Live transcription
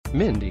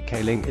Mindy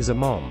Kaling is a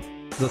mom.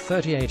 The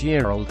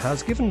 38-year-old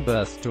has given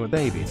birth to a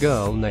baby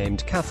girl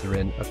named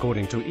Katherine,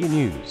 according to E!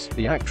 News.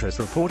 The actress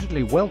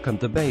reportedly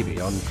welcomed the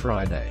baby on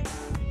Friday.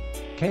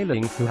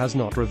 Kaling, who has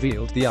not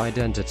revealed the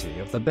identity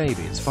of the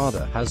baby's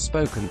father, has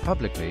spoken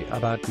publicly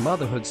about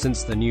motherhood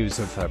since the news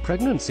of her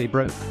pregnancy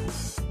broke.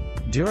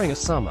 During a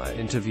summer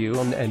interview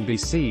on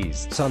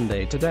NBC's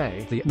Sunday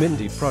Today, the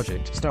Mindy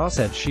Project star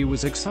said she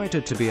was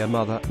excited to be a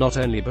mother, not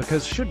only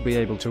because she'd be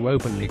able to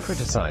openly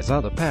criticize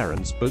other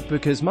parents, but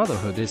because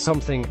motherhood is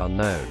something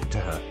unknown to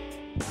her.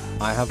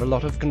 "I have a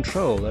lot of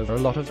control over a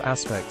lot of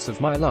aspects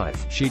of my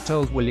life," she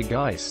told Willie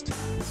Geist.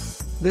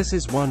 "This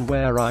is one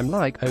where I'm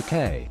like,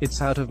 okay,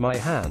 it's out of my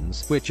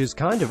hands, which is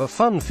kind of a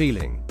fun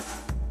feeling."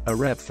 A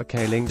rep for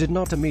Kaling did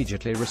not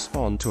immediately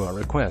respond to a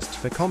request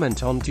for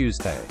comment on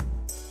Tuesday.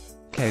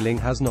 Kaling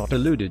has not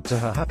alluded to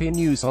her happy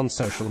news on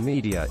social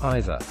media,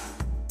 either.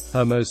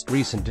 Her most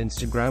recent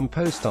Instagram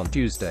post on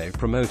Tuesday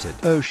promoted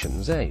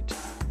Ocean's 8.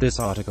 This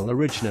article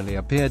originally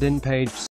appeared in Page